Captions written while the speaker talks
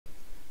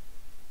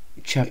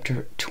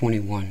Chapter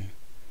 21.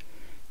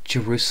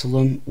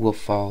 Jerusalem will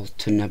fall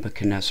to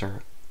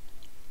Nebuchadnezzar.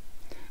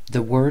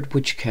 The word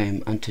which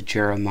came unto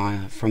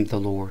Jeremiah from the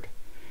Lord,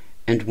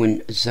 and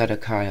when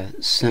Zedekiah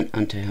sent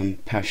unto him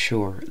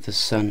Pashur the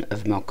son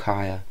of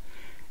Malchiah,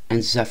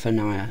 and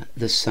Zephaniah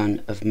the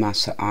son of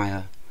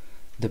Maaseiah,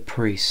 the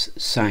priests,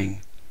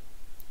 saying,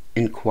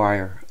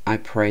 Inquire, I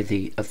pray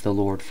thee, of the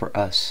Lord for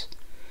us,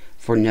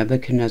 for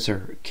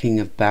Nebuchadnezzar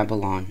king of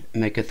Babylon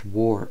maketh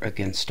war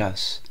against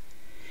us.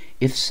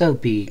 If so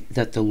be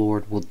that the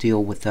Lord will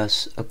deal with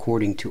us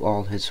according to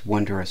all his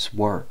wondrous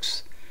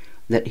works,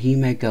 that he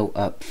may go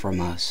up from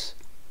us.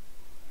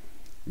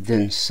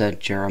 Then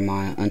said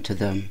Jeremiah unto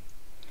them,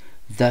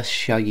 Thus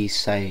shall ye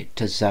say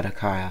to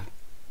Zedekiah,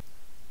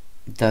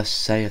 Thus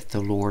saith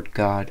the Lord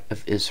God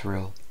of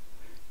Israel,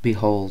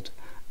 Behold,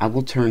 I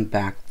will turn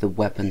back the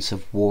weapons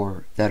of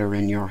war that are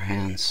in your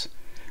hands,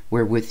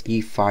 wherewith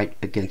ye fight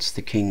against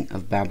the king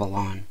of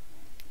Babylon,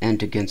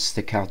 and against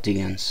the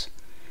Chaldeans,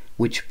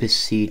 which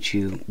besiege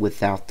you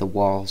without the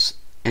walls,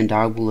 and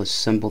I will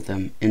assemble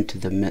them into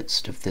the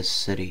midst of this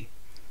city.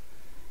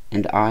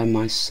 And I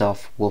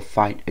myself will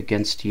fight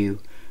against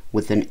you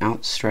with an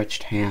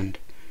outstretched hand,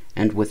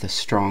 and with a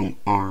strong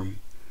arm,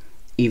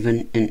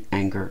 even in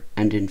anger,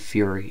 and in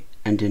fury,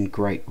 and in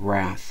great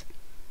wrath.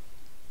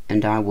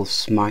 And I will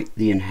smite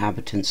the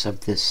inhabitants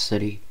of this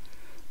city,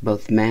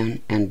 both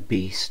man and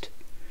beast.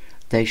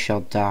 They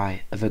shall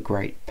die of a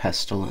great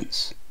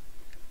pestilence.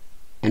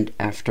 And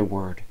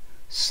afterward,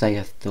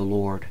 saith the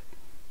Lord,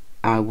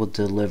 I will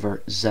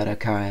deliver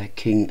Zedekiah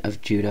king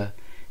of Judah,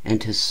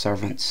 and his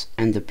servants,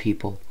 and the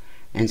people,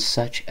 and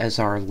such as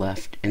are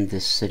left in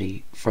this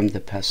city, from the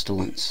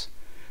pestilence,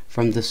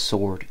 from the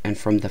sword, and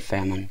from the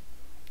famine,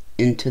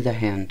 into the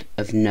hand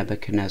of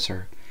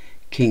Nebuchadnezzar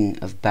king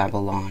of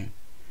Babylon,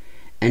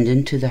 and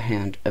into the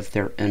hand of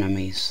their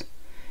enemies,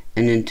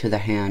 and into the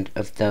hand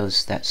of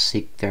those that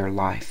seek their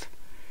life.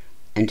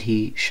 And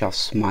he shall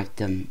smite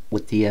them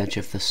with the edge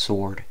of the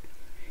sword.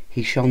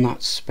 He shall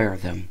not spare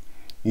them,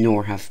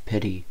 nor have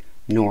pity,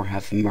 nor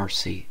have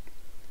mercy.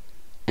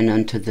 And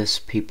unto this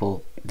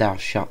people thou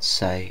shalt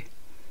say,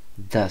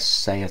 Thus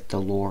saith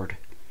the Lord,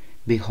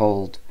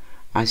 Behold,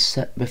 I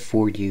set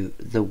before you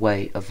the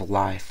way of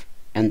life,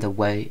 and the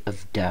way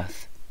of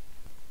death.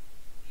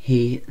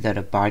 He that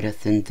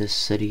abideth in this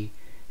city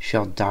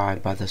shall die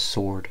by the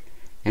sword,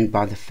 and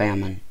by the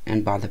famine,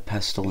 and by the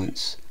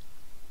pestilence.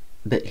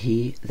 But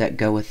he that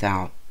goeth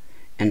out,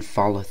 and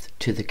falleth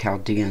to the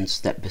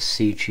Chaldeans that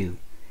besiege you,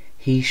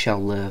 he shall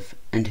live,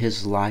 and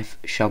his life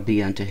shall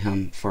be unto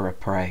him for a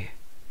prey.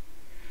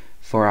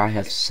 For I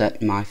have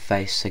set my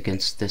face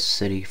against this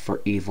city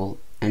for evil,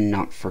 and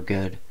not for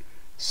good,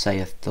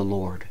 saith the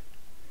Lord.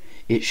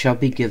 It shall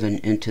be given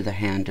into the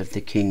hand of the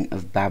king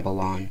of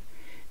Babylon,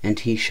 and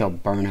he shall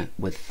burn it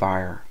with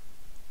fire.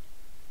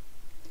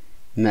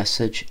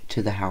 Message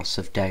to the house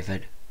of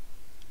David.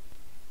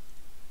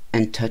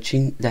 And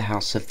touching the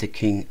house of the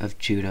king of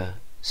Judah,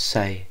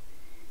 say,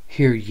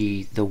 Hear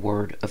ye the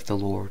word of the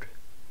Lord.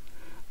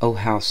 O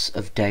house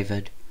of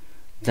David,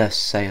 thus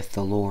saith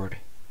the Lord,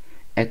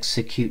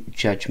 Execute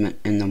judgment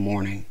in the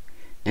morning,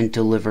 and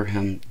deliver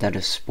him that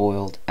is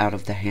spoiled out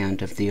of the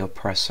hand of the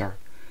oppressor,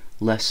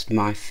 lest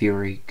my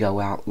fury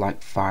go out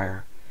like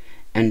fire,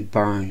 and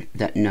burn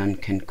that none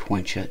can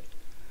quench it,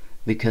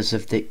 because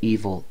of the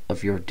evil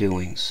of your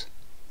doings.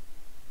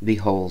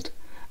 Behold,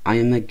 I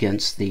am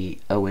against thee,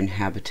 O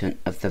inhabitant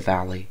of the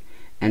valley,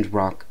 and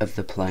rock of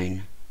the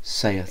plain,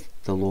 saith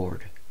the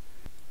Lord.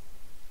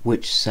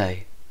 Which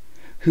say,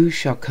 Who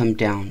shall come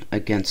down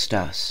against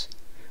us,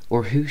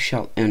 or who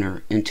shall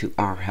enter into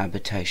our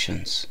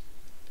habitations?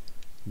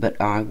 But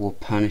I will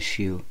punish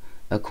you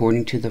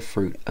according to the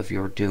fruit of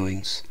your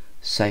doings,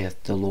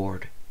 saith the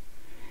Lord.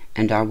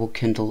 And I will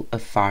kindle a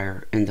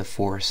fire in the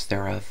forest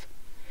thereof,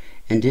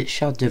 and it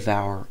shall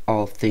devour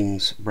all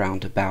things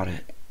round about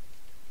it.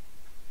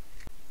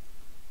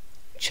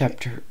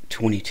 Chapter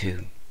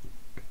 22.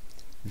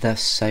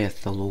 Thus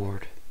saith the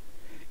Lord,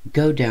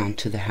 Go down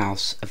to the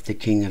house of the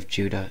king of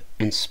Judah,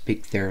 and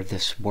speak there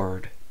this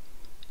word,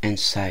 and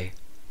say,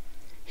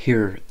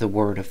 Hear the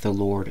word of the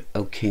Lord,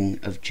 O king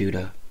of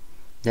Judah,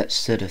 that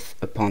sitteth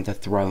upon the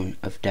throne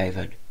of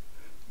David,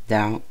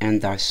 thou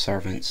and thy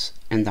servants,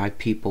 and thy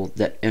people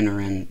that enter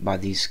in by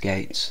these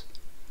gates.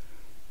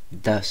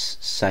 Thus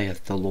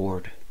saith the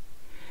Lord,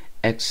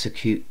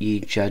 Execute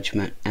ye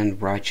judgment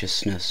and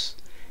righteousness,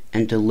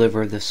 and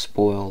deliver the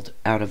spoiled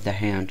out of the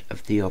hand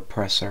of the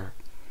oppressor,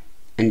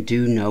 and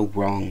do no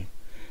wrong,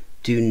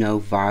 do no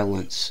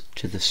violence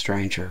to the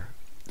stranger,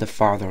 the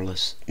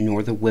fatherless,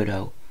 nor the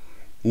widow,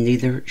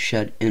 neither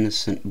shed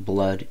innocent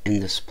blood in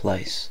this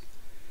place.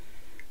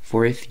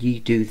 For if ye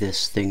do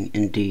this thing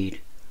indeed,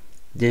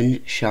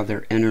 then shall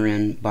there enter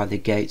in by the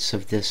gates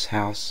of this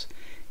house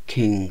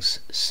kings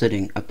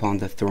sitting upon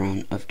the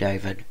throne of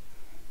David,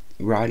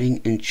 riding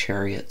in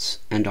chariots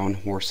and on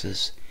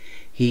horses,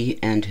 he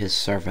and his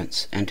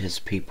servants and his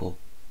people.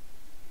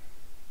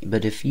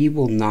 But if ye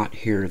will not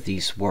hear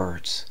these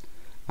words,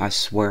 I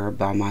swear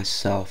by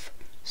myself,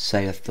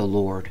 saith the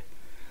Lord,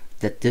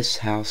 that this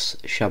house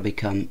shall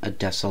become a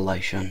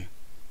desolation.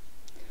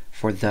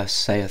 For thus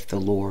saith the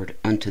Lord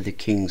unto the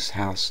king's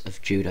house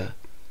of Judah,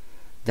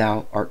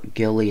 Thou art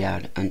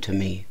Gilead unto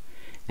me,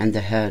 and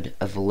the head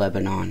of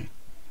Lebanon.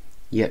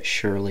 Yet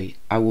surely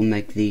I will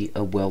make thee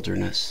a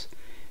wilderness,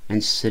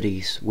 and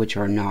cities which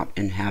are not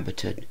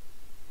inhabited.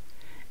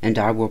 And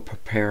I will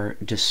prepare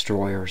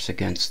destroyers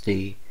against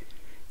thee,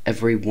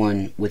 every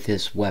one with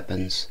his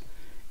weapons,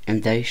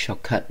 and they shall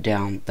cut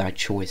down thy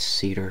choice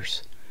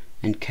cedars,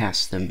 and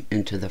cast them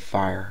into the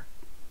fire.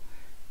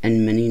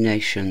 And many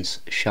nations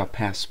shall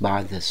pass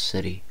by this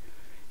city,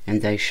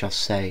 and they shall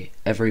say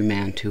every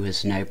man to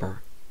his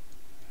neighbor,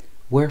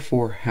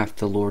 Wherefore hath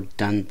the Lord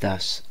done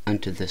thus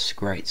unto this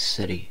great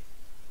city?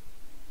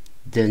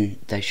 Then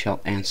they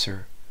shall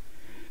answer,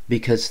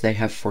 Because they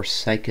have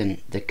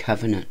forsaken the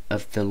covenant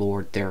of the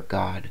Lord their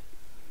God,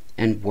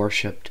 and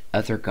worshipped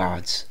other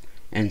gods,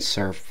 and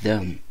served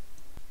them.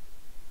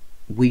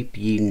 Weep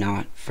ye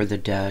not for the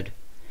dead,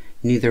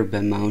 neither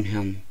bemoan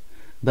him,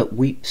 but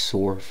weep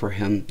sore for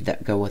him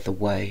that goeth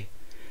away,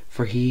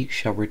 for he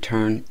shall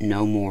return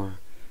no more,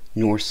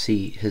 nor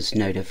see his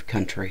native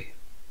country.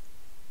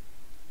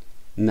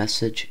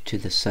 Message to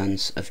the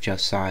sons of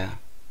Josiah.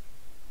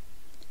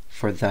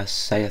 For thus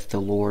saith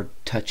the Lord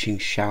touching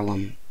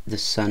Shallum the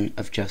son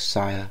of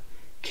Josiah,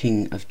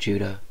 king of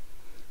Judah,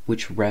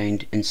 which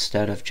reigned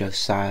instead of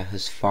Josiah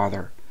his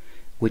father,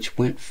 which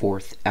went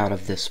forth out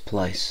of this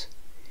place.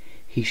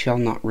 He shall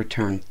not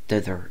return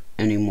thither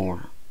any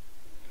more,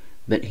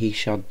 but he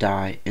shall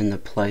die in the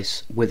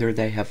place whither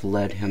they have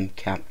led him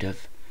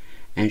captive,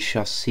 and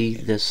shall see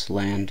this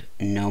land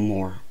no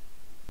more.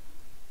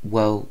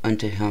 Woe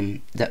unto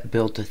him that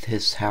buildeth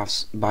his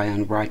house by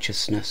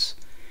unrighteousness,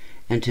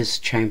 and his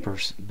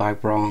chambers by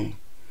wrong,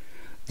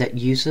 that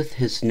useth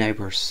his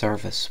neighbour's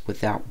service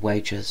without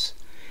wages,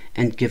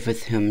 and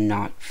giveth him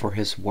not for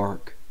his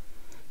work,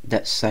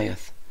 that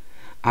saith,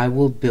 I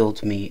will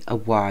build me a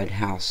wide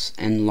house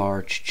and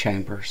large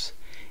chambers,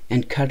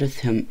 and cutteth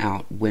him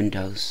out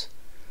windows,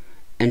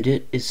 and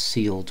it is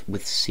sealed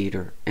with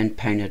cedar, and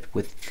painted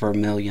with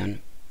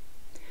vermilion.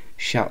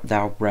 Shalt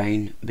thou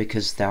reign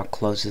because thou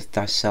closest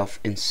thyself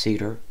in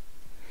cedar?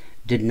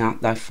 Did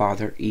not thy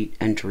father eat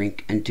and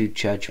drink and do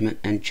judgment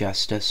and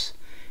justice,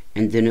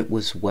 and then it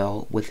was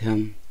well with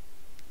him?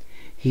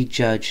 He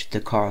judged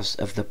the cause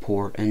of the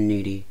poor and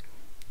needy,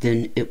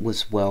 then it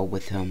was well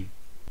with him.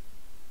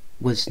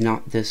 Was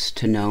not this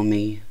to know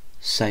me,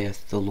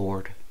 saith the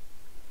Lord?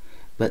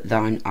 But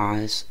thine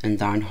eyes and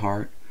thine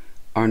heart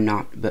are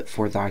not but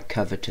for thy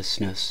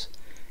covetousness,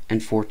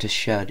 and for to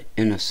shed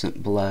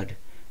innocent blood,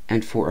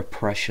 and for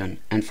oppression,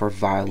 and for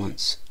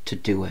violence to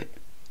do it.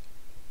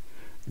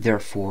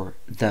 Therefore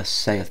thus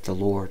saith the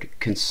Lord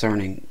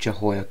concerning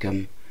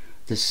Jehoiakim,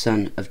 the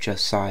son of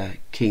Josiah,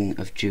 king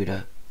of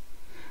Judah,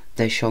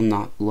 They shall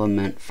not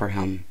lament for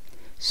him,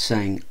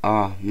 saying,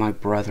 Ah, my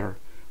brother,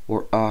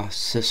 or Ah,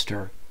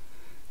 sister.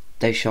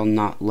 They shall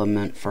not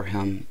lament for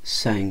him,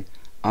 saying,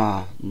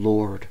 Ah,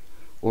 Lord,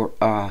 or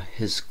Ah,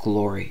 his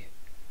glory.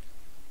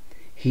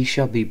 He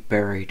shall be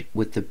buried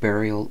with the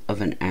burial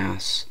of an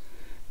ass,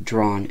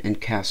 drawn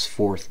and cast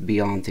forth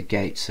beyond the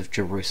gates of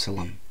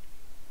Jerusalem.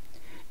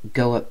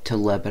 Go up to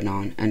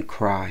Lebanon and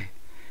cry,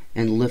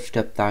 and lift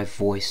up thy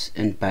voice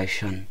in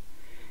Bashan,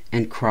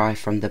 and cry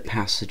from the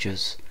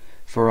passages,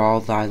 for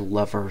all thy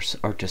lovers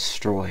are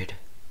destroyed.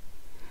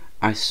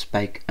 I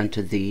spake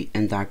unto thee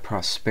in thy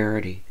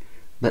prosperity,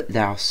 but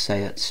thou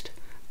sayest,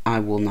 I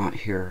will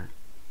not hear.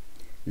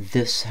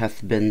 This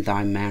hath been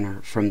thy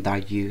manner from thy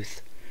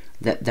youth,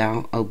 that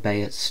thou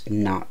obeyedst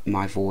not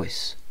my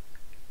voice.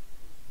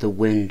 The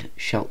wind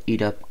shall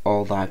eat up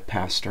all thy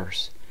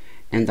pastors,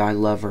 and thy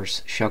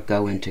lovers shall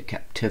go into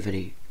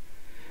captivity.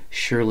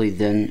 Surely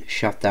then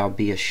shalt thou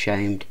be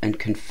ashamed and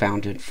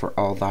confounded for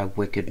all thy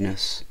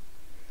wickedness.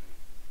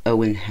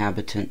 O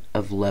inhabitant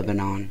of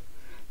Lebanon,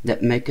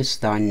 that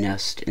makest thy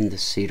nest in the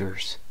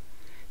cedars,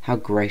 how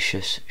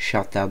gracious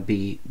shalt thou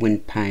be when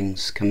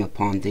pangs come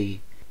upon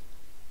thee,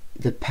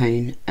 the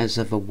pain as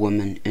of a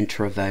woman in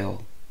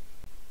travail.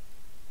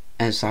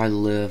 As I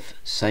live,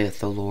 saith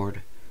the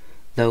Lord,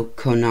 though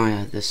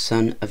Coniah the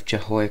son of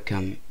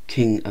Jehoiakim,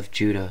 king of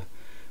Judah,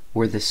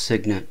 were the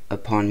signet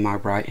upon my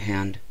right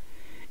hand,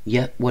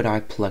 yet would I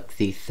pluck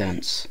thee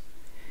thence,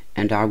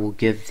 and I will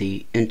give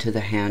thee into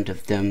the hand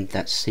of them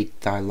that seek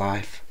thy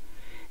life,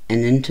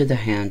 and into the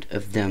hand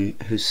of them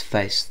whose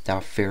face thou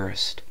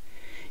fearest,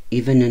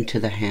 even into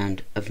the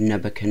hand of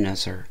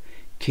Nebuchadnezzar,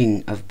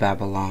 king of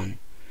Babylon,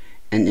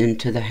 and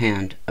into the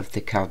hand of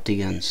the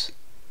Chaldeans.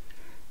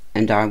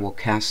 And I will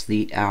cast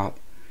thee out,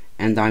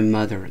 and thy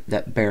mother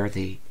that bare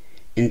thee,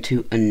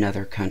 into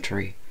another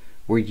country,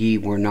 where ye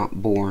were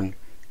not born,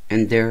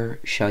 and there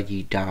shall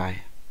ye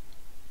die.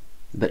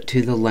 But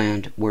to the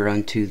land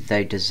whereunto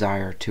they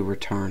desire to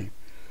return,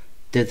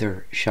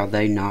 thither shall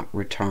they not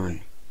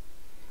return.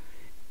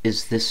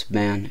 Is this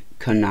man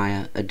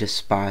Coniah a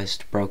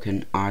despised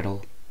broken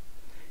idol?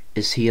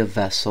 Is he a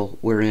vessel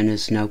wherein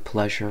is no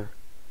pleasure?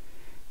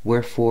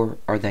 Wherefore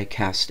are they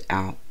cast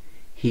out,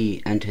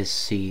 he and his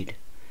seed,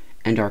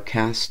 and are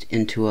cast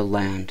into a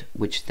land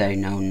which they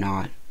know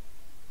not.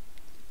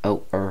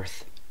 O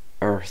earth,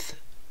 earth,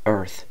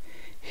 earth,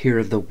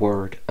 hear the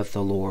word of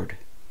the Lord.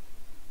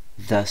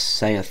 Thus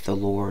saith the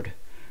Lord,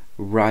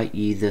 write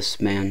ye this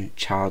man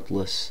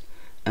childless,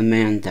 a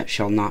man that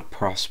shall not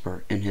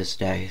prosper in his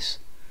days.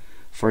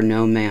 For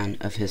no man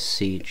of his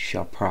seed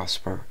shall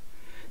prosper,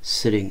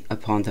 sitting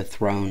upon the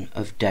throne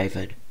of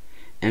David,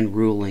 and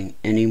ruling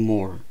any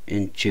more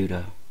in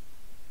Judah.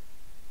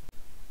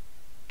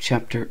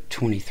 Chapter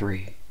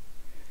 23.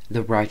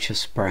 The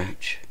Righteous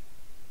Branch.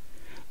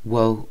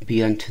 Woe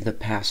be unto the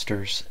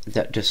pastors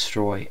that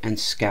destroy and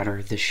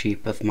scatter the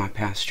sheep of my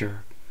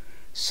pasture,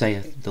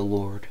 saith the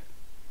Lord.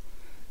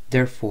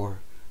 Therefore,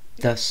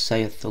 thus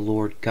saith the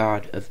Lord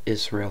God of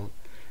Israel,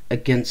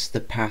 against the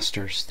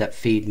pastors that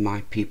feed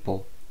my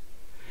people.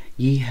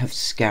 Ye have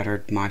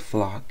scattered my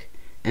flock,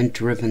 and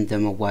driven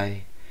them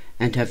away,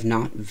 and have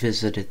not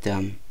visited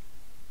them.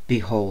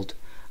 Behold,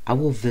 I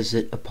will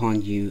visit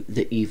upon you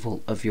the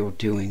evil of your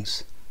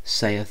doings,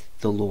 saith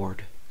the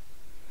Lord.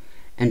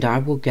 And I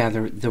will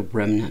gather the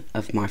remnant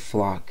of my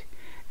flock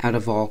out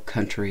of all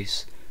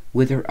countries,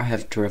 whither I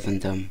have driven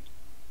them,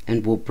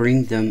 and will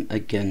bring them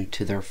again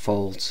to their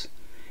folds,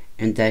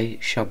 and they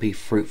shall be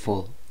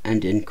fruitful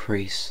and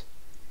increase.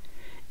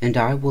 And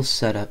I will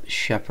set up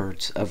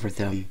shepherds over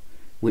them,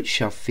 which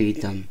shall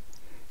feed them,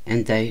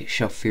 and they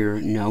shall fear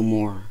no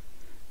more,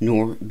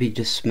 nor be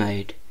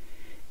dismayed,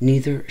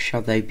 neither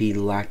shall they be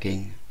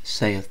lacking,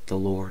 saith the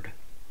Lord.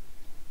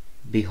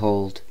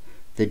 Behold,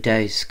 the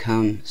days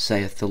come,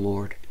 saith the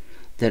Lord,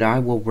 that I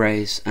will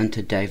raise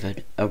unto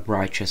David a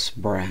righteous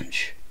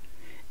branch,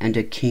 and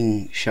a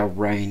king shall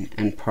reign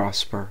and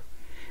prosper,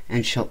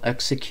 and shall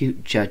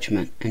execute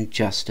judgment and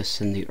justice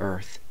in the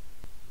earth.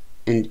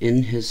 And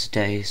in his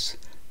days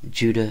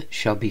Judah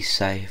shall be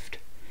saved,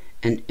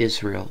 and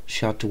Israel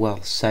shall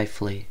dwell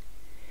safely.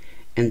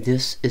 And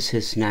this is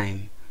his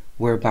name,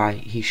 whereby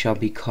he shall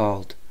be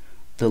called,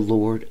 the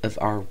Lord of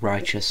our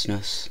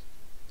righteousness.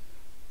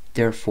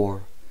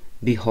 Therefore,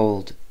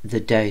 behold, the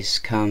days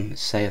come,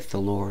 saith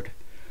the Lord,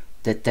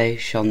 that they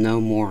shall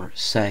no more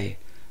say,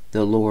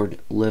 The Lord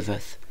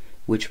liveth,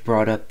 which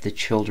brought up the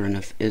children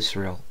of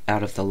Israel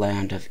out of the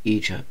land of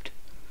Egypt.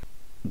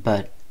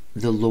 But,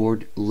 The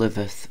Lord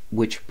liveth,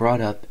 which brought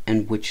up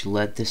and which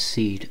led the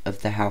seed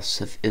of the house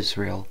of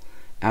Israel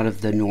out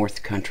of the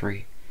north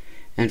country,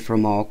 and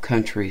from all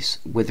countries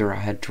whither I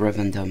had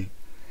driven them,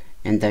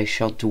 and they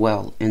shall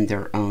dwell in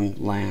their own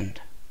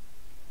land.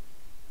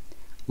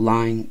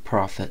 Lying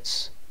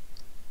prophets.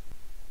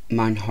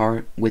 Mine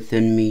heart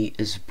within me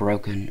is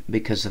broken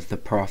because of the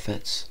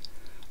prophets.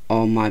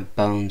 All my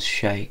bones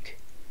shake.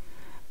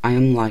 I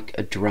am like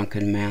a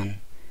drunken man,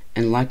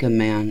 and like a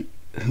man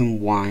whom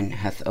wine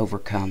hath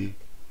overcome,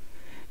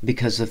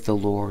 because of the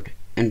Lord,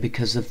 and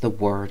because of the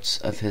words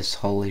of his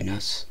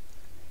holiness.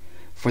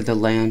 For the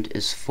land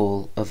is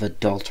full of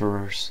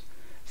adulterers,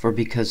 for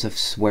because of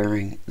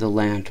swearing the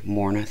land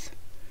mourneth.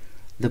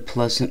 The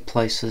pleasant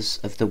places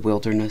of the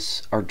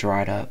wilderness are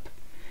dried up,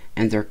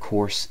 and their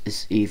course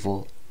is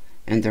evil,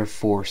 and their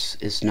force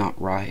is not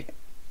right.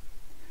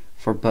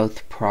 For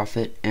both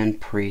prophet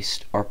and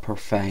priest are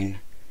profane.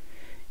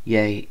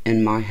 Yea,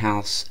 in my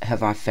house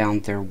have I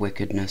found their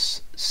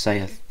wickedness,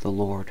 saith the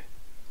Lord.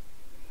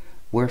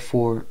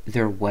 Wherefore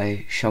their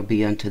way shall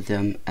be unto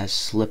them as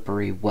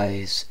slippery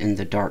ways in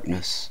the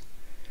darkness.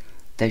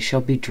 They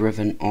shall be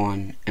driven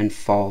on and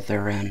fall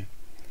therein,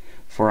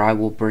 for I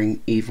will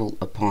bring evil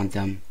upon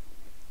them,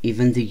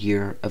 even the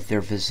year of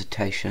their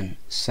visitation,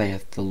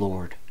 saith the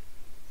Lord.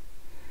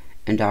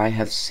 And I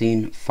have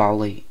seen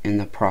folly in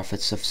the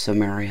prophets of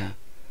Samaria.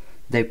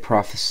 They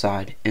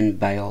prophesied in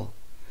Baal,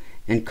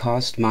 and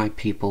caused my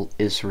people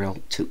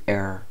Israel to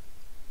err.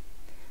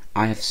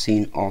 I have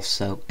seen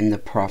also in the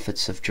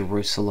prophets of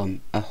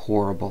Jerusalem a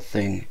horrible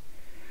thing.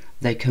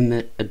 They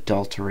commit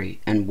adultery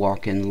and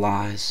walk in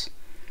lies.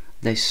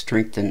 They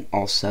strengthen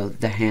also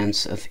the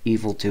hands of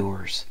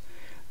evildoers,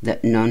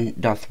 that none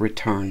doth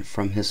return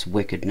from his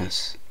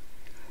wickedness.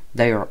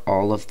 They are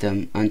all of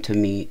them unto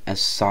me as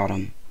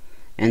Sodom,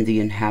 and the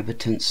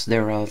inhabitants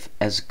thereof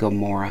as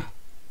Gomorrah.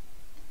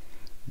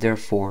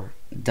 Therefore,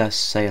 thus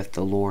saith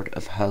the Lord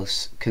of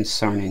hosts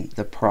concerning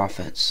the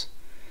prophets,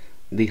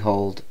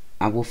 Behold,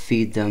 I will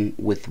feed them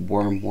with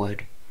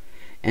wormwood,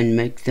 and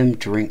make them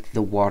drink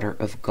the water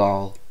of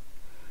gall.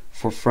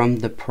 For from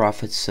the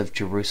prophets of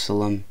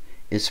Jerusalem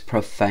is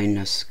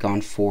profaneness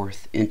gone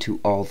forth into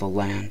all the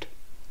land.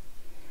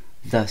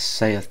 Thus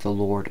saith the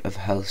Lord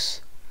of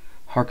hosts,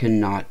 Hearken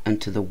not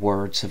unto the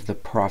words of the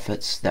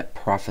prophets that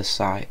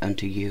prophesy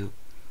unto you.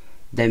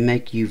 They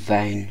make you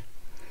vain.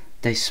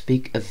 They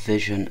speak a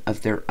vision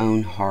of their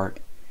own heart,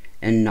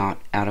 and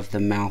not out of the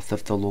mouth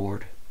of the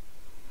Lord.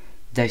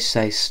 They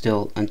say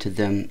still unto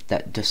them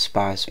that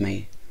despise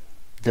me,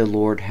 The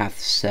Lord hath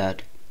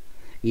said,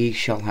 Ye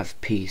shall have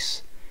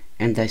peace.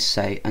 And they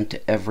say unto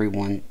every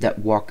one that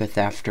walketh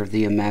after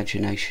the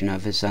imagination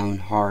of his own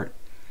heart,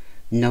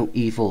 No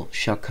evil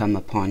shall come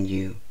upon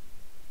you.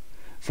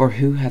 For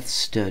who hath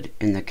stood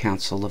in the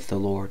counsel of the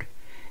Lord,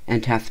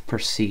 and hath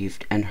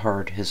perceived and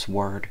heard his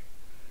word?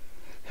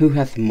 Who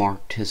hath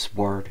marked his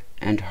word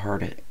and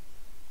heard it?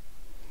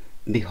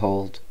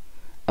 Behold,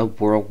 a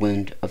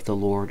whirlwind of the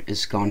Lord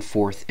is gone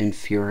forth in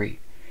fury,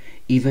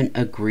 even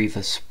a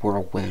grievous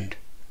whirlwind.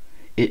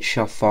 It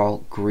shall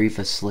fall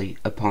grievously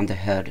upon the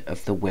head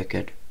of the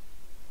wicked.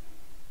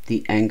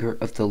 The anger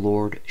of the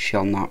Lord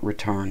shall not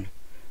return,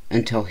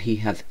 until he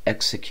have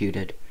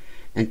executed,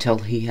 until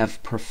he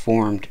have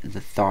performed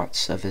the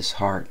thoughts of his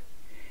heart.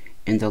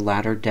 In the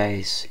latter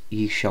days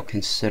ye shall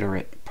consider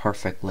it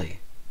perfectly.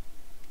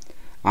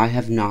 I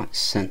have not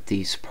sent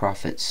these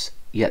prophets,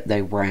 yet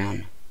they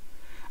ran.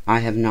 I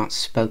have not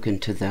spoken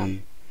to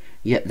them,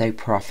 yet they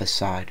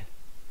prophesied.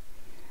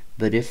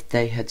 But if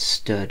they had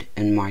stood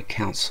in my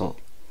counsel,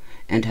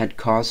 and had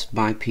caused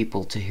my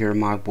people to hear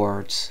my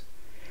words,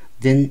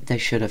 then they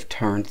should have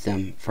turned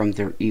them from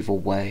their evil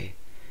way,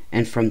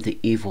 and from the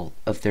evil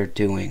of their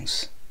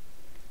doings.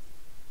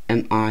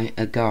 Am I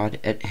a God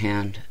at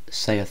hand,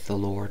 saith the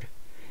Lord,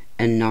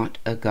 and not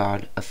a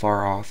God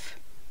afar off?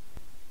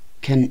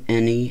 Can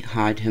any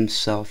hide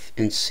himself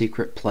in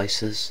secret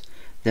places,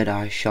 that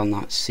I shall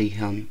not see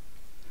him?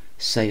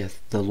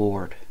 Saith the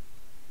Lord.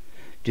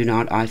 Do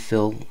not I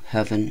fill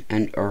heaven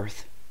and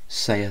earth?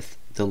 Saith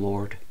the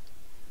Lord.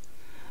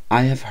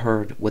 I have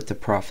heard what the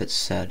prophets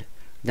said,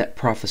 that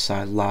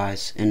prophesy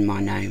lies in my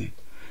name,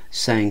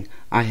 saying,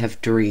 I have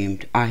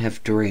dreamed, I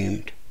have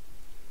dreamed.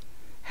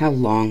 How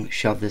long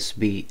shall this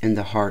be in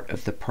the heart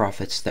of the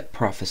prophets that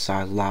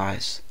prophesy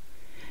lies?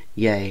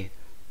 Yea,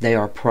 they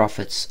are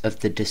prophets of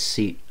the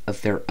deceit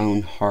of their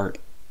own heart,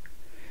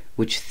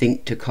 which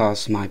think to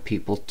cause my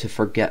people to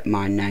forget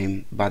my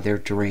name by their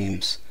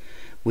dreams,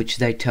 which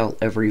they tell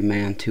every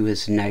man to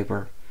his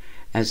neighbor,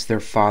 as their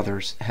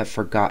fathers have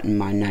forgotten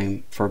my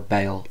name for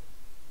Baal.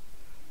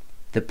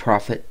 The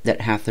prophet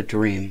that hath a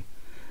dream,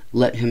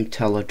 let him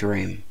tell a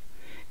dream,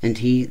 and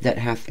he that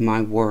hath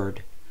my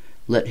word,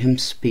 let him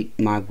speak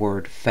my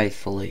word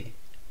faithfully.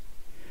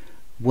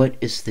 What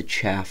is the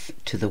chaff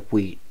to the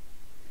wheat?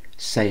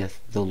 Saith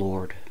the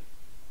Lord.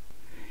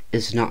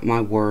 Is not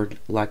my word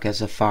like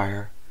as a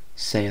fire,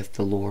 saith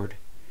the Lord,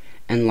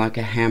 and like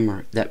a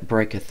hammer that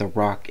breaketh a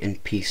rock in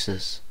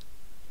pieces?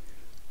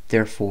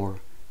 Therefore,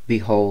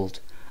 behold,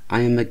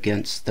 I am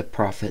against the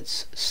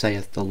prophets,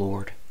 saith the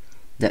Lord,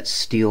 that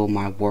steal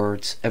my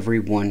words every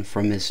one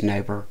from his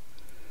neighbor.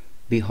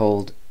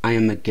 Behold, I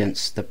am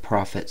against the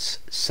prophets,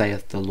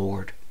 saith the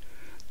Lord,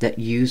 that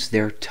use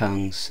their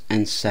tongues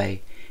and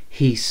say,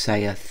 He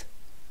saith.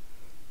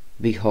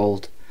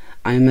 Behold,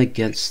 I am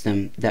against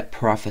them that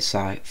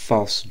prophesy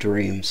false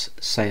dreams,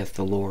 saith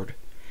the Lord,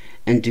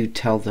 and do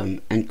tell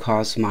them, and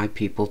cause my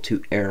people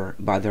to err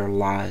by their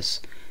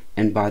lies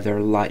and by their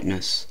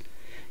lightness.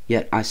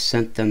 Yet I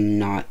sent them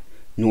not,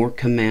 nor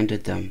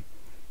commanded them.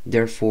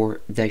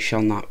 Therefore they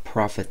shall not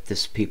profit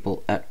this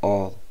people at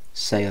all,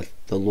 saith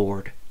the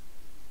Lord.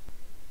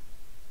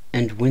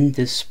 And when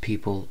this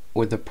people,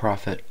 or the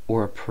prophet,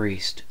 or a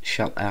priest,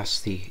 shall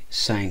ask thee,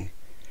 saying,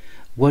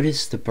 What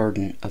is the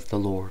burden of the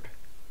Lord?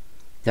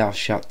 Thou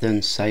shalt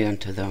then say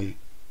unto them,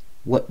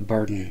 What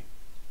burden?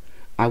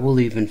 I will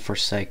even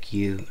forsake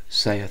you,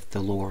 saith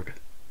the Lord.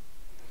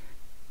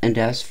 And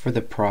as for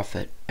the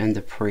prophet, and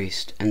the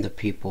priest, and the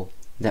people,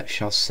 that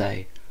shall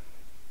say,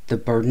 The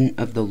burden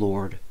of the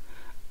Lord,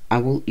 I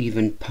will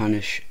even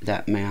punish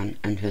that man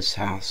and his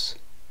house.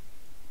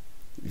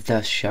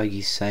 Thus shall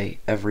ye say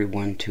every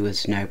one to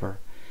his neighbor,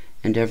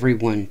 and every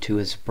one to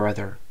his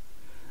brother,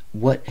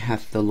 What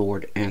hath the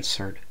Lord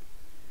answered?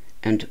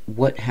 And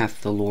what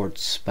hath the Lord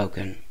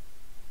spoken?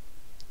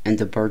 And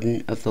the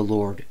burden of the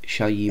Lord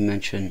shall ye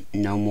mention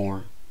no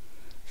more,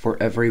 for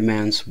every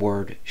man's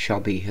word shall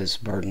be his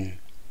burden.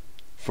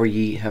 For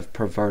ye have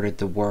perverted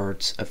the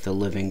words of the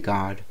living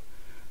God,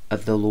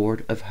 of the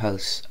Lord of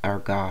hosts our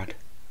God.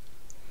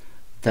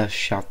 Thus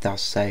shalt thou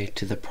say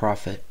to the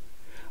prophet,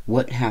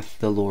 What hath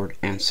the Lord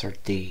answered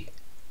thee?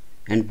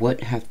 And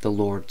what hath the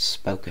Lord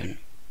spoken?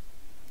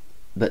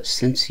 But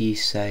since ye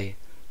say,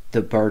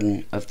 The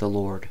burden of the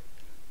Lord,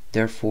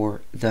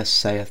 therefore thus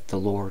saith the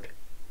Lord,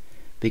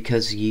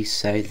 because ye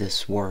say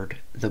this word,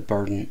 the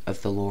burden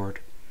of the Lord,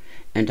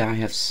 and I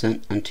have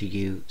sent unto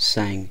you,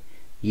 saying,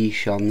 Ye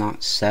shall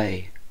not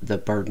say, the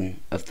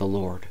burden of the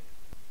Lord.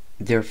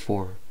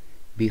 Therefore,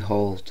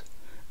 behold,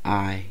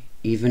 I,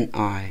 even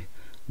I,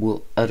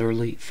 will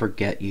utterly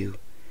forget you,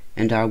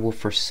 and I will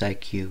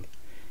forsake you,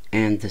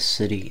 and the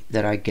city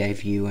that I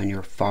gave you and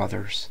your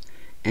fathers,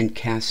 and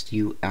cast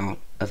you out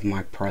of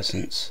my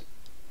presence.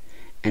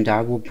 And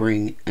I will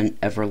bring an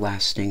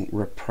everlasting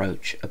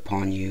reproach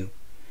upon you,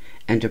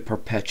 and a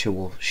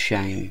perpetual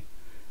shame,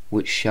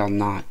 which shall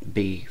not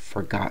be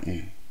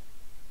forgotten.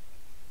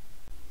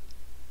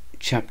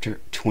 Chapter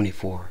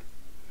 24.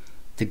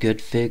 The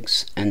good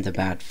figs and the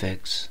bad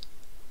figs.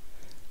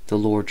 The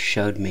Lord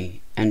showed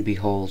me, and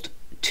behold,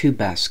 2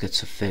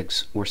 baskets of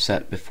figs were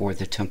set before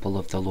the temple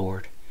of the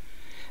Lord,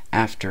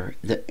 after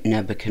that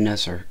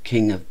Nebuchadnezzar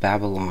king of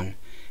Babylon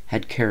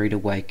had carried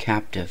away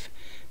captive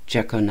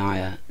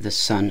Jeconiah the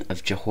son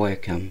of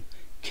Jehoiakim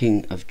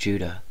king of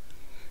Judah,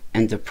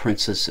 and the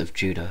princes of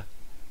Judah,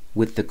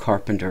 with the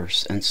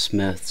carpenters and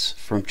smiths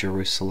from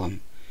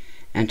Jerusalem,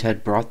 and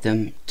had brought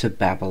them to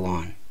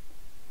Babylon.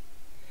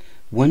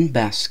 One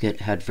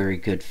basket had very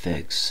good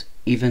figs,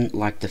 even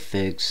like the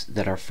figs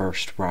that are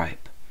first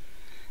ripe,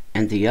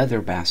 and the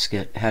other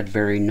basket had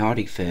very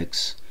naughty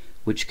figs,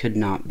 which could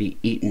not be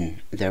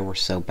eaten, they were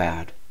so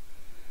bad.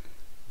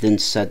 Then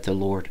said the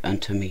Lord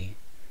unto me,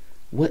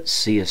 What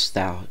seest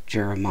thou,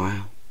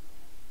 Jeremiah?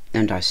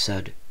 And I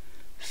said,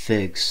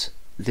 Figs,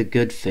 the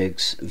good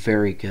figs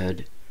very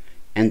good,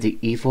 and the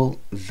evil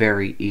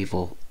very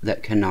evil,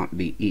 that cannot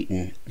be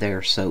eaten, they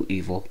are so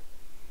evil.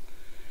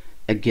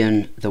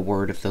 Again the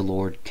word of the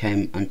Lord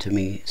came unto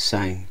me,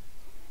 saying,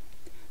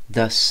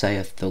 Thus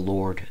saith the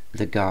Lord,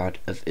 the God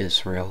of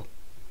Israel,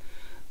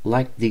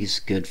 Like these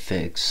good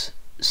figs,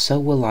 so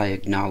will I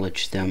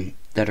acknowledge them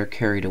that are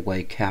carried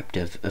away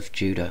captive of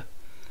Judah,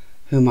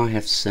 whom I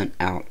have sent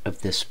out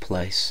of this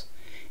place,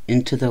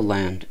 into the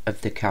land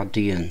of the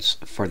Chaldeans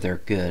for their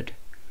good.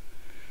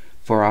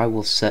 For I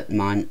will set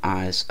mine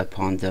eyes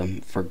upon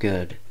them for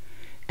good,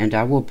 and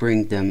I will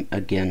bring them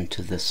again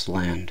to this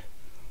land.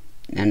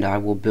 And I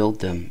will build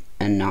them,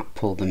 and not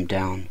pull them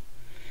down,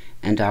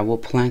 and I will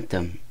plant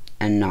them,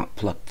 and not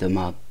pluck them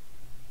up.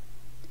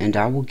 And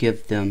I will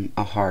give them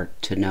a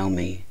heart to know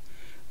me,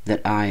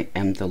 that I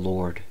am the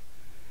Lord,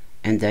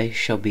 and they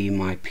shall be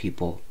my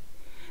people,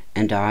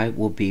 and I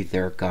will be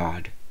their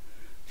God,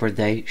 for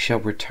they shall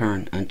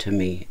return unto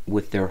me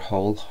with their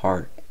whole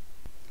heart.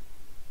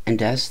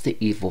 And as the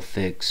evil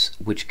figs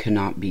which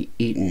cannot be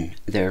eaten,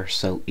 they are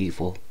so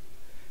evil.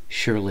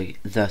 Surely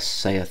thus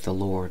saith the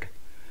Lord,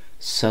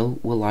 so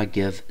will I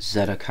give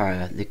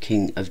Zedekiah the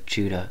king of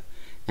Judah,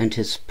 and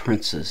his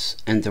princes,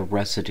 and the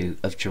residue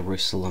of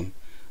Jerusalem,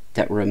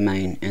 that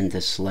remain in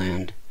this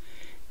land,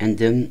 and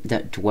them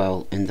that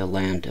dwell in the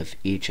land of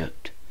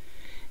Egypt.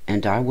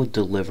 And I will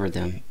deliver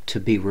them to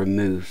be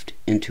removed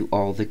into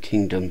all the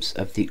kingdoms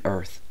of the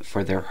earth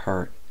for their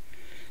hurt,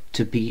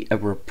 to be a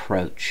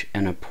reproach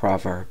and a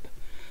proverb,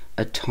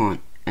 a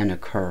taunt and a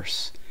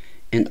curse,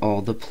 in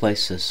all the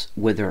places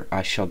whither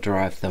I shall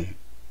drive them.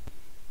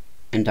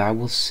 And I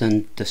will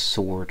send the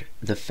sword,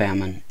 the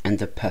famine, and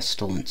the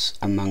pestilence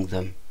among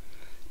them,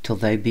 till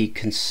they be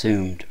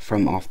consumed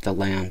from off the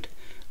land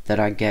that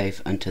I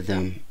gave unto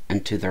them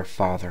and to their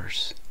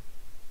fathers.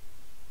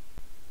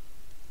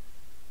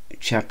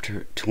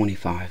 Chapter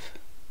 25.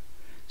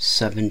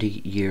 70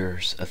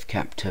 years of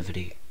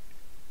captivity.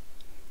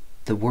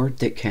 The word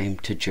that came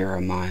to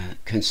Jeremiah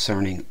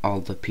concerning all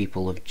the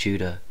people of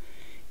Judah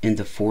in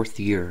the 4th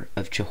year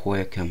of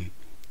Jehoiakim,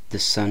 the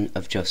son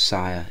of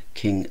Josiah,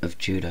 king of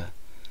Judah,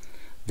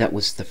 that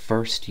was the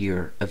 1st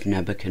year of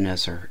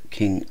Nebuchadnezzar,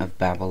 king of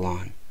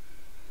Babylon,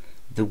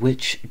 the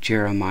which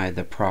Jeremiah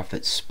the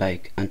prophet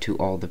spake unto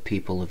all the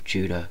people of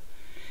Judah,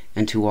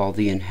 and to all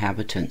the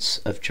inhabitants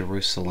of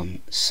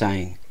Jerusalem,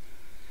 saying,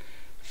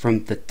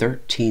 From the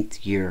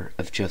 13th year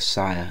of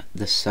Josiah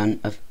the son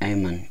of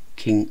Ammon,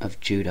 king of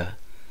Judah,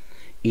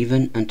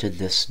 even unto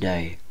this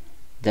day,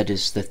 that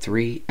is the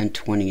 23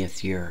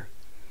 year,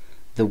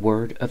 the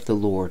word of the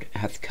Lord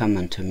hath come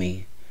unto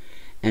me,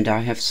 and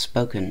I have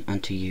spoken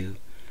unto you,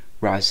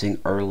 rising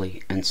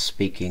early and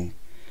speaking,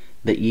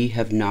 but ye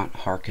have not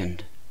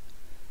hearkened.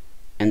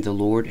 And the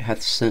Lord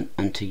hath sent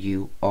unto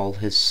you all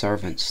his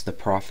servants the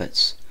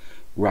prophets,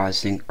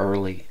 rising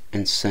early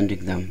and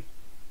sending them,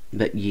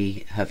 but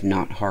ye have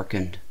not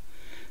hearkened,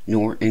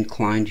 nor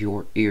inclined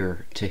your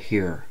ear to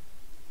hear.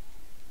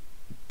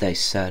 They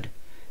said,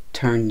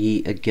 Turn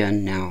ye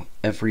again now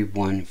every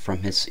one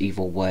from his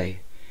evil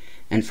way,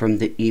 and from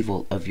the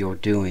evil of your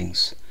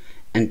doings,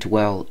 and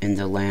dwell in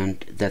the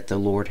land that the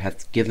Lord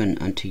hath given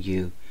unto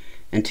you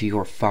and to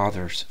your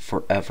fathers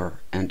forever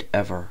and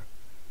ever.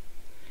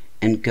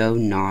 And go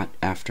not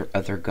after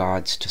other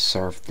gods to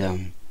serve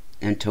them,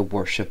 and to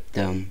worship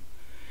them,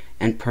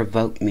 and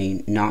provoke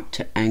me not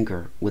to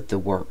anger with the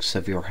works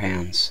of your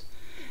hands,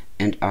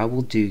 and I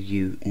will do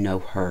you no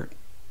hurt.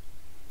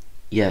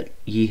 Yet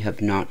ye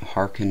have not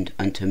hearkened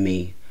unto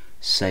me,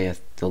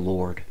 saith the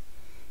Lord,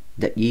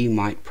 that ye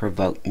might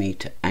provoke me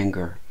to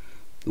anger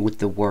with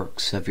the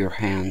works of your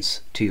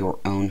hands to your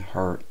own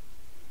hurt.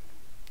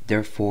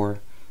 Therefore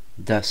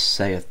thus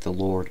saith the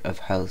Lord of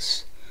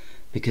hosts,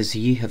 because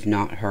ye have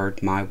not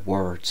heard my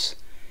words,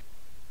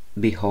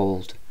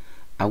 behold,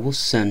 I will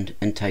send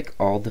and take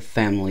all the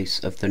families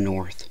of the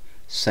north,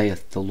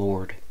 saith the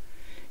Lord,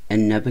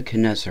 and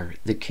Nebuchadnezzar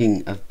the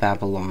king of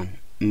Babylon,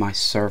 my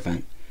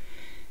servant,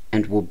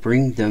 and will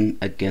bring them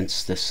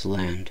against this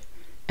land,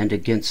 and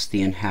against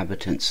the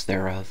inhabitants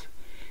thereof,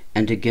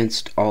 and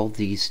against all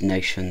these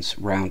nations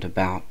round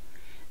about,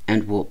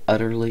 and will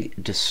utterly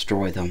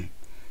destroy them,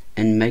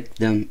 and make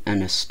them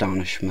an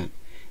astonishment,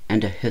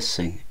 and a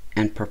hissing,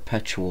 and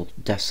perpetual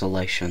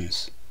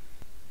desolations.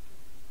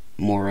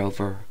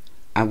 Moreover,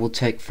 I will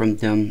take from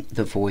them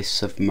the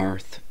voice of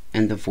mirth,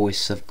 and the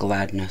voice of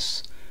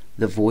gladness,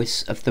 the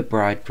voice of the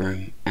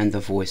bridegroom, and the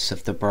voice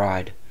of the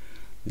bride,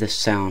 the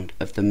sound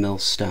of the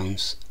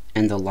millstones,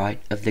 and the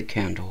light of the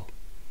candle.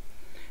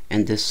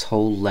 And this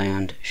whole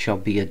land shall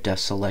be a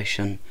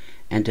desolation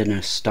and an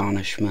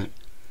astonishment,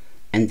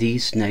 And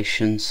these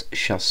nations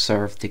shall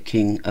serve the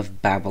king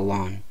of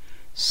Babylon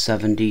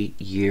 70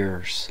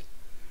 years.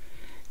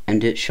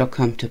 And it shall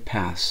come to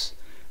pass,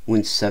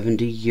 when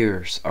 70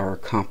 years are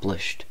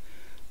accomplished,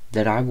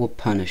 that I will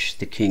punish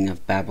the king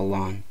of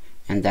Babylon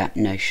and that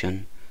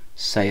nation,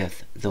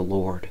 saith the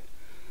Lord,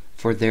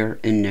 for their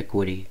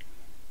iniquity,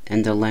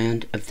 and the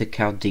land of the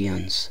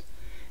Chaldeans,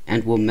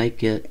 and will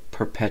make it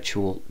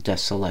perpetual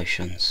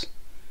desolations.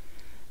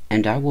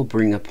 And I will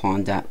bring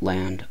upon that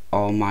land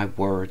all my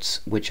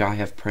words which I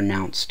have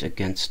pronounced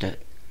against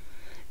it,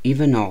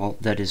 even all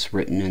that is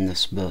written in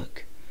this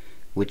book,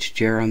 which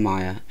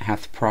Jeremiah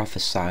hath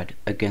prophesied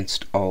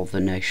against all the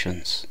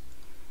nations.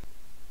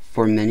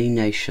 For many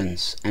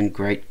nations and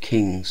great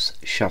kings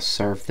shall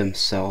serve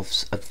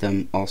themselves of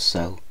them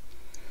also,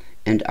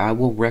 and I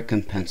will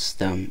recompense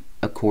them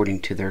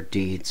according to their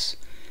deeds,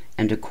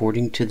 and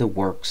according to the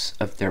works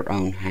of their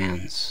own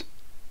hands.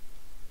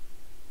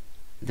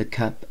 The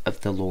cup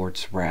of the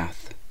Lord's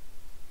wrath.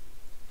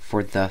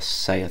 For thus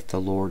saith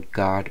the Lord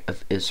God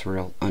of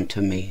Israel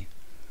unto me,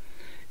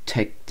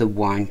 Take the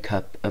wine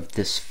cup of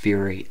this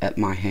fury at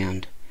my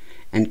hand,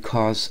 and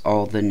cause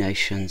all the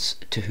nations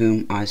to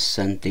whom I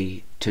send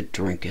thee to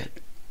drink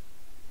it.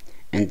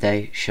 And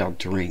they shall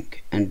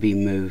drink, and be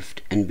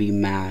moved, and be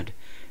mad,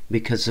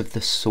 because of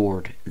the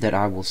sword that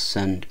I will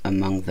send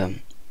among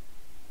them.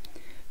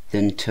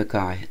 Then took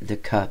I the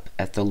cup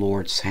at the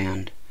Lord's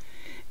hand,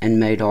 and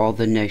made all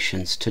the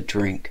nations to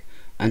drink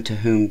unto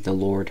whom the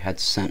Lord had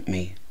sent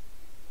me,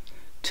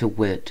 to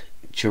wit,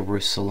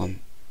 Jerusalem,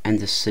 and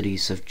the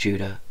cities of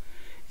Judah,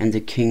 and the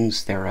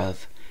kings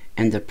thereof,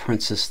 and the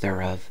princes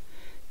thereof,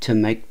 to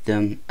make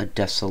them a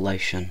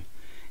desolation,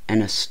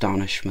 an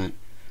astonishment,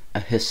 a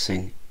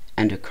hissing,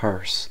 and a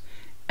curse,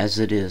 as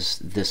it is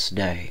this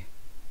day.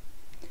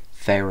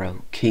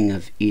 Pharaoh king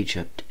of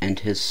Egypt, and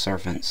his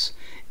servants,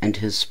 and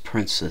his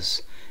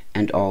princes,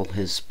 and all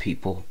his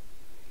people,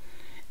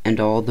 and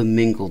all the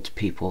mingled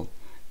people,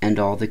 and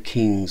all the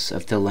kings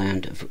of the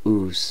land of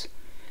Uz,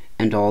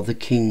 and all the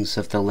kings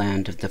of the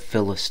land of the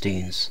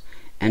Philistines,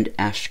 and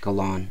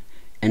Ashkelon,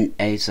 and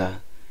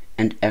Asa,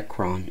 and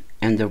Ekron,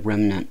 and the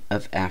remnant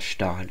of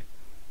Ashdod,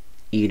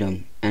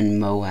 Edom, and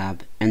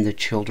Moab, and the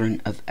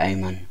children of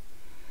Ammon,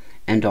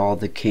 and all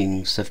the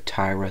kings of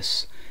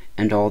Tyrus,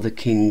 and all the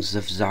kings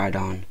of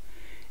Zidon,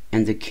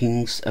 and the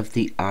kings of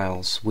the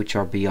isles which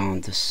are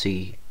beyond the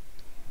sea,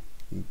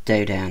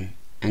 Dedan,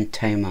 and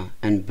Tema,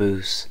 and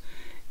Bus,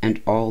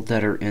 and all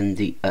that are in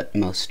the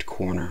utmost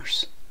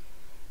corners,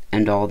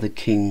 and all the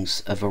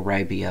kings of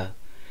Arabia,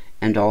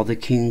 and all the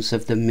kings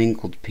of the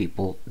mingled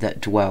people that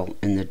dwell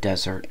in the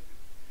desert,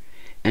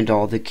 and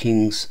all the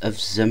kings of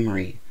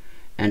Zimri,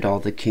 and all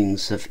the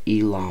kings of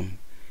Elam,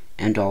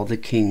 and all the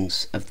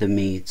kings of the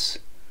Medes,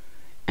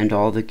 and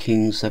all the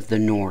kings of the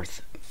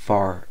north,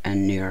 far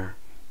and near,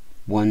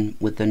 one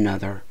with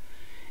another,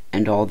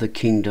 and all the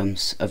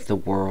kingdoms of the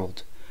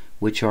world,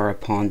 which are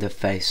upon the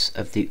face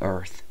of the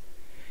earth,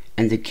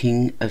 and the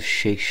king of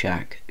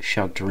Sheshach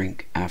shall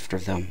drink after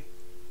them.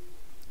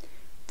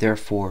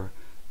 Therefore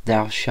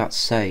thou shalt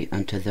say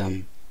unto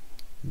them,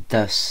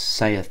 Thus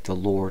saith the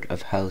Lord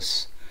of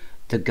hosts,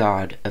 the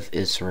God of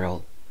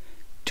Israel,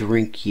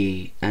 Drink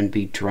ye, and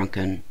be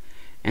drunken,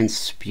 and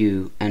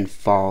spew, and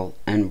fall,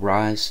 and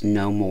rise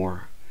no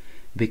more,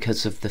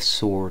 because of the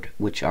sword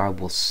which I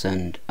will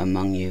send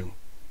among you.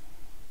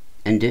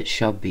 And it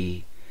shall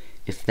be,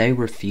 if they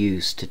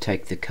refuse to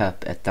take the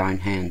cup at thine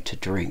hand to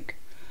drink,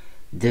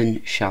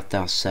 then shalt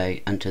thou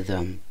say unto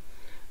them,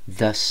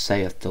 Thus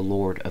saith the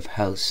Lord of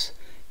hosts,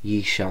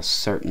 Ye shall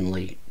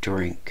certainly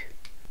drink.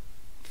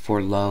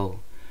 For lo,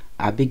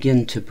 I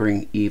begin to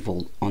bring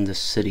evil on the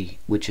city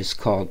which is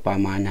called by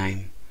my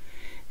name.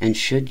 And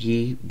should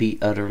ye be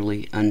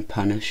utterly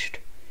unpunished?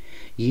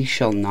 Ye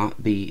shall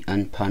not be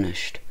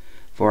unpunished,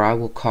 for I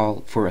will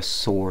call for a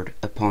sword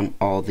upon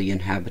all the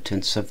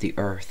inhabitants of the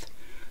earth,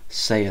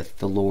 saith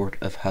the Lord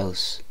of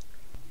hosts.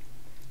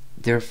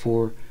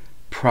 Therefore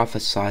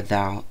prophesy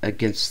thou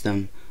against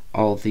them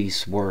all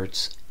these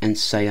words, and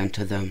say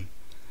unto them,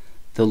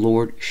 The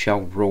Lord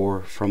shall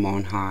roar from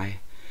on high,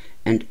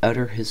 and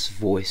utter his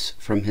voice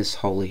from his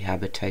holy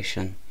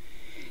habitation.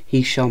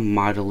 He shall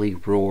mightily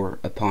roar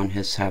upon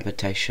his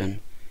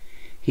habitation.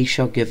 He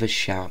shall give a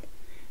shout,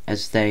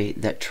 as they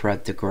that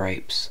tread the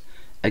grapes,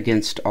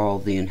 against all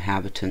the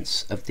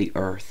inhabitants of the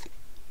earth.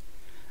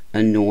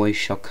 A noise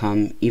shall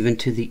come even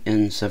to the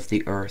ends of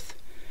the earth,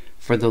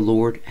 for the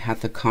Lord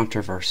hath a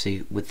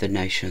controversy with the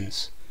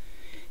nations.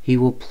 He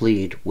will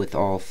plead with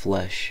all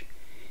flesh.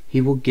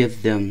 He will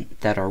give them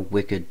that are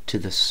wicked to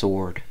the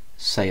sword,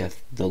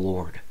 saith the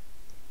Lord.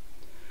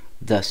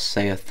 Thus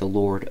saith the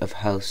Lord of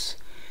hosts,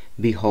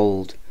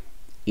 Behold,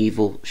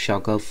 evil shall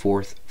go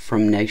forth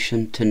from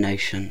nation to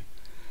nation,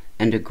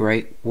 and a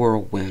great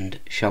whirlwind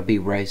shall be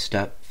raised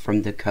up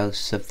from the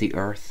coasts of the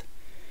earth.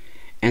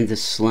 And the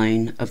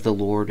slain of the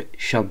Lord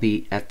shall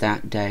be at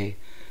that day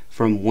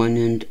from one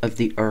end of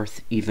the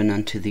earth even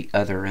unto the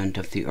other end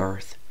of the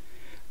earth.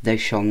 They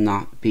shall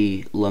not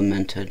be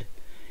lamented,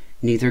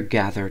 neither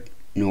gathered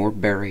nor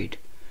buried,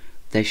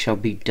 they shall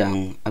be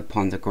dung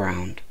upon the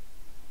ground.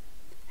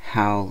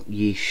 Howl,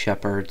 ye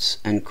shepherds,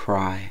 and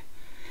cry,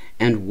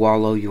 and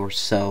wallow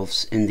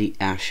yourselves in the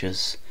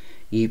ashes,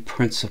 ye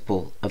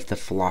principal of the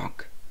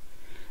flock.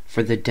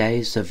 For the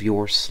days of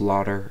your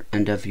slaughter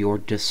and of your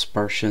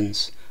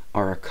dispersions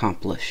are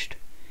accomplished,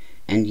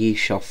 and ye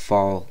shall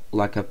fall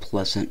like a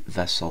pleasant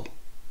vessel.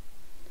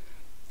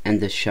 And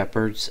the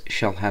shepherds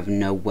shall have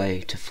no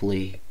way to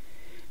flee,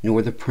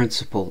 nor the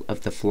principal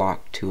of the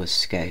flock to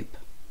escape.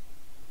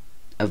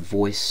 A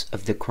voice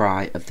of the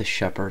cry of the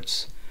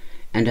shepherds,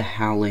 and a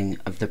howling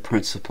of the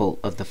principal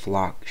of the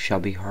flock shall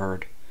be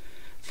heard,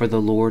 for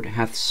the Lord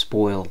hath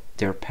spoiled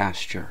their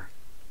pasture.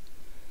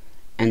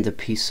 And the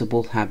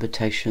peaceable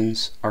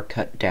habitations are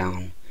cut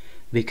down,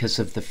 because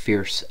of the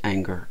fierce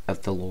anger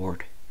of the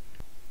Lord.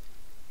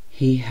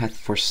 He hath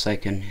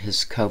forsaken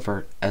his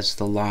covert as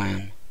the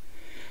lion,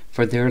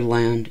 for their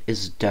land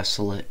is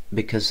desolate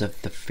because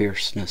of the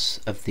fierceness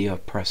of the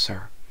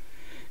oppressor,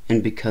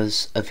 and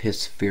because of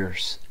his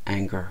fierce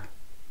anger.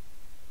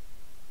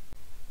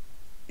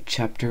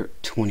 Chapter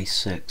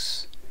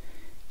 26.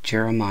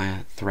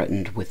 Jeremiah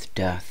threatened with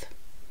death.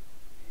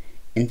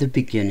 In the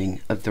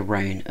beginning of the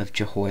reign of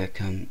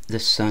Jehoiakim the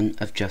son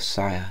of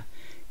Josiah,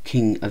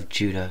 king of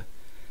Judah,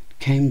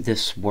 came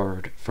this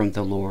word from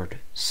the Lord,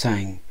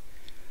 saying,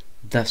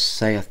 Thus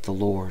saith the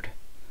Lord,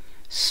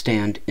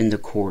 Stand in the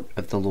court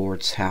of the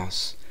Lord's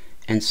house,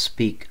 and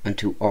speak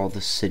unto all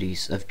the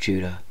cities of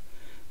Judah,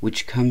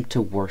 which come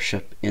to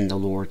worship in the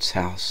Lord's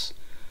house,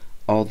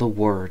 all the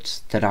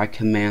words that I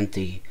command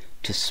thee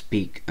to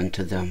speak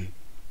unto them.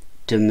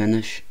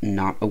 Diminish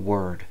not a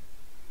word.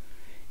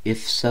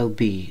 If so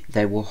be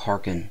they will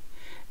hearken,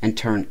 and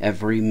turn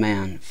every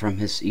man from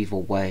his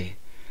evil way,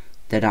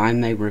 that I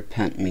may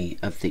repent me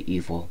of the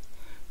evil,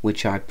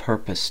 which I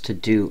purpose to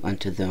do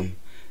unto them,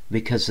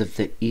 because of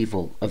the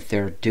evil of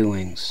their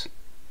doings.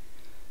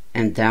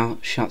 And thou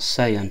shalt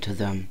say unto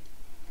them,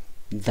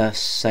 Thus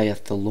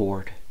saith the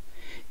Lord,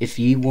 If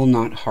ye will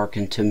not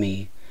hearken to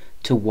me,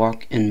 to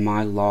walk in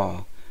my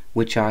law,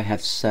 which I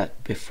have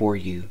set before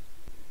you,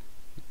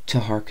 to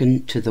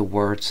hearken to the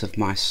words of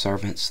my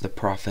servants the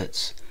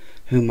prophets,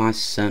 whom I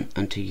sent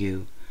unto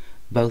you,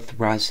 both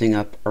rising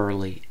up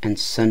early and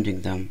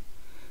sending them,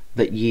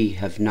 but ye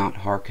have not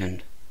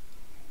hearkened,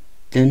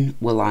 then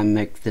will I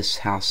make this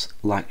house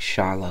like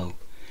Shiloh,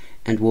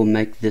 and will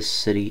make this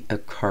city a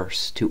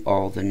curse to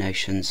all the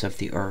nations of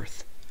the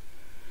earth.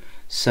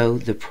 So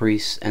the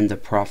priests and the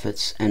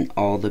prophets and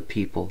all the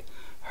people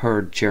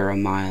heard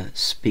Jeremiah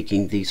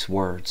speaking these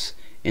words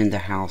in the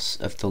house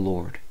of the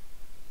Lord.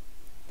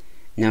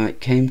 Now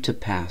it came to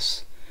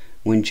pass,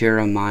 when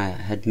Jeremiah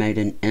had made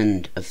an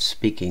end of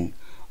speaking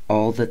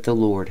all that the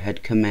Lord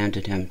had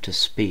commanded him to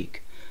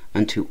speak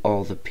unto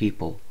all the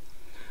people,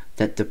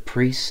 that the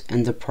priests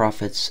and the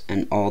prophets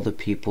and all the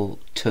people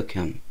took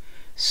him,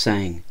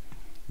 saying,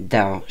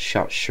 Thou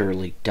shalt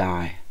surely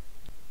die.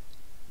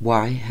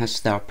 Why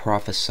hast thou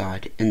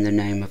prophesied in the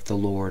name of the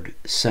Lord,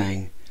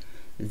 saying,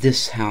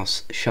 This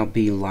house shall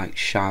be like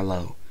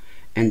Shiloh,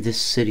 and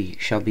this city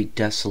shall be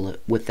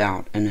desolate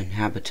without an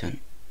inhabitant?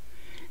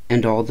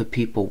 And all the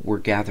people were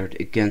gathered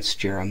against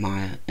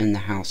Jeremiah in the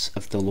house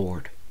of the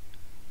Lord.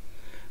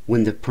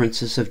 When the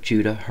princes of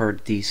Judah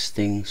heard these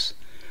things,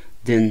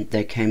 then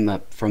they came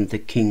up from the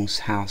king's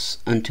house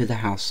unto the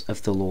house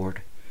of the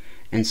Lord,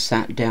 and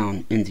sat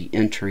down in the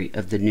entry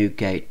of the new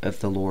gate of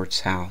the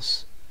Lord's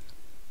house.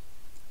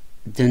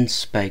 Then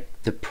spake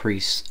the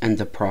priests and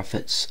the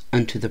prophets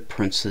unto the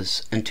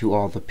princes and to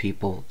all the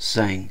people,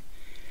 saying,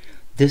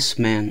 This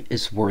man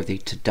is worthy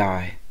to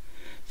die,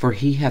 for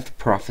he hath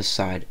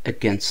prophesied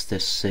against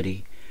this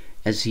city,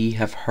 as ye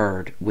have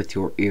heard with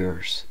your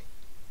ears.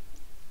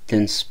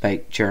 Then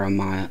spake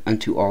Jeremiah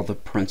unto all the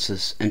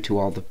princes and to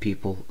all the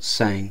people,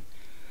 saying,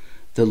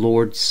 The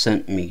Lord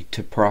sent me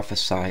to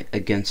prophesy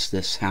against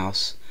this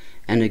house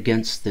and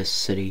against this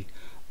city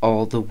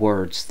all the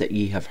words that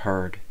ye have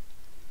heard.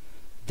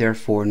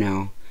 Therefore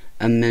now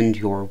amend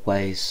your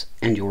ways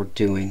and your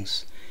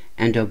doings,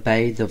 and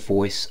obey the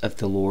voice of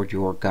the Lord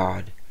your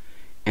God,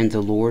 and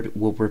the Lord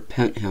will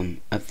repent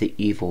him of the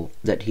evil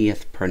that he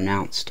hath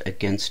pronounced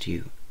against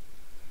you.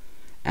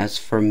 As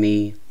for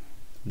me,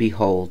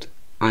 behold,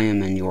 I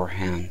am in your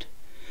hand.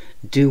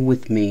 Do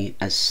with me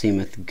as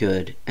seemeth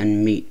good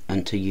and meet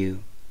unto you.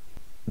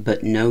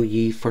 But know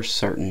ye for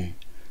certain,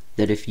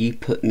 that if ye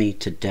put me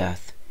to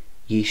death,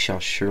 ye shall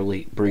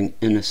surely bring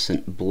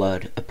innocent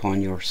blood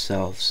upon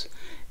yourselves,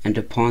 and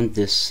upon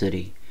this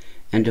city,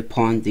 and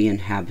upon the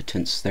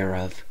inhabitants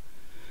thereof.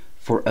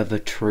 For of a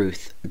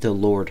truth the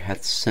Lord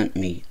hath sent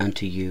me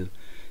unto you,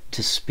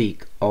 to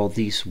speak all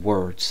these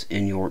words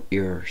in your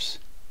ears.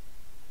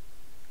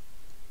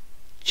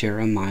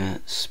 Jeremiah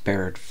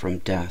spared from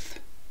death.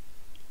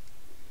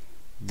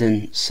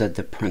 Then said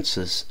the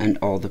princes and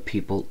all the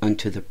people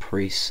unto the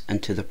priests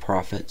and to the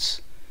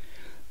prophets,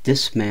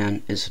 This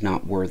man is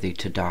not worthy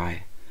to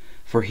die,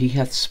 for he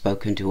hath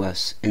spoken to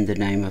us in the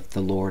name of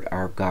the Lord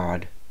our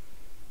God.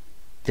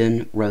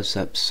 Then rose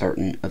up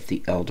certain of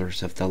the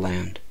elders of the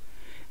land,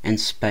 and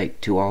spake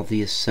to all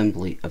the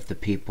assembly of the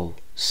people,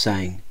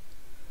 saying,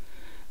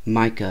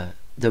 Micah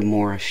the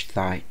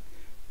Morashthite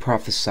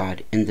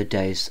prophesied in the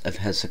days of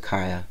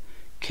Hezekiah,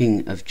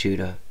 king of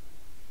Judah,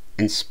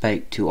 and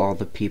spake to all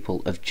the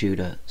people of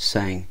Judah,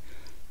 saying,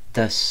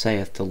 Thus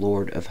saith the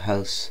Lord of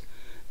hosts,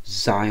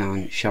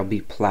 Zion shall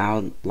be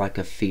plowed like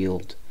a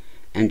field,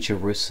 and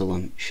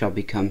Jerusalem shall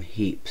become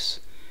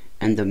heaps,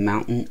 and the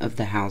mountain of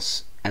the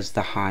house as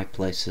the high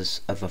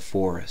places of a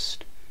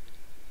forest.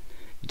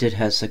 Did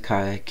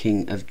Hezekiah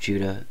king of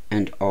Judah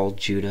and all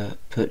Judah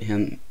put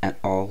him at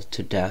all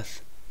to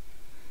death?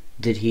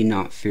 Did he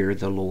not fear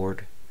the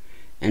Lord,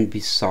 and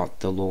besought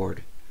the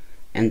Lord,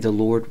 and the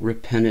Lord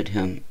repented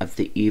him of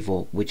the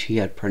evil which he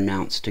had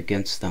pronounced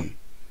against them?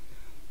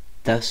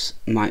 Thus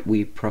might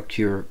we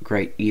procure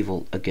great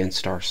evil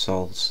against our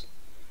souls.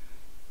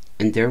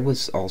 And there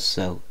was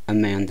also a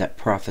man that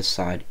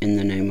prophesied in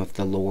the name of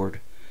the Lord,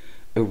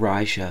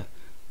 Urijah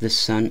the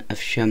son of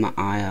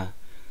Shemaiah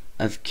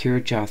of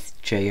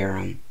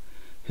Kirjath-Jearim,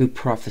 who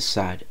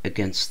prophesied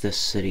against this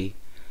city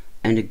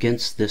and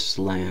against this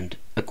land,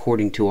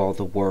 according to all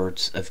the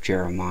words of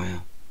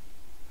Jeremiah.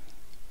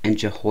 And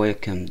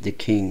Jehoiakim the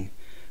king,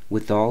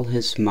 with all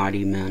his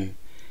mighty men,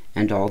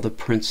 and all the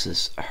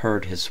princes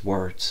heard his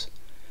words.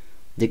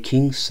 The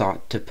king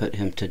sought to put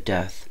him to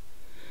death.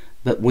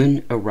 But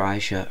when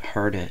Urijah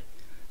heard it,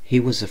 he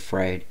was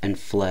afraid, and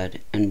fled,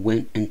 and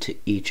went into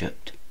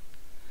Egypt.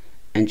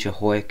 And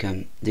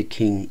Jehoiakim the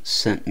king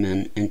sent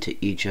men into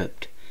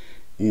Egypt,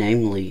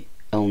 namely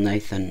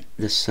Elnathan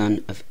the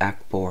son of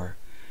Achbor,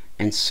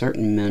 and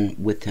certain men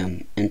with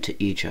him into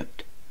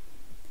Egypt.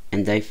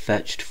 And they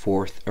fetched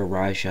forth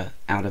Urijah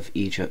out of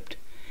Egypt,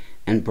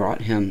 and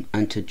brought him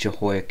unto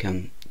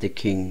Jehoiakim the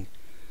king,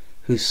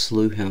 who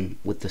slew him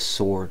with the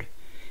sword,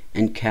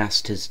 and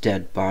cast his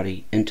dead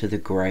body into the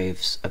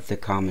graves of the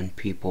common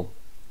people.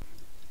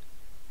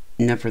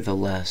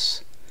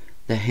 Nevertheless,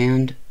 the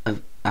hand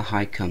of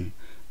Ahikam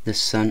the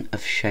son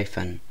of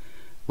Shaphan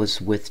was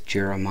with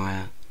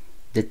Jeremiah,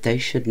 that they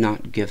should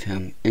not give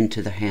him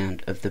into the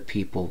hand of the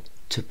people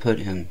to put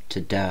him to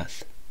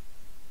death.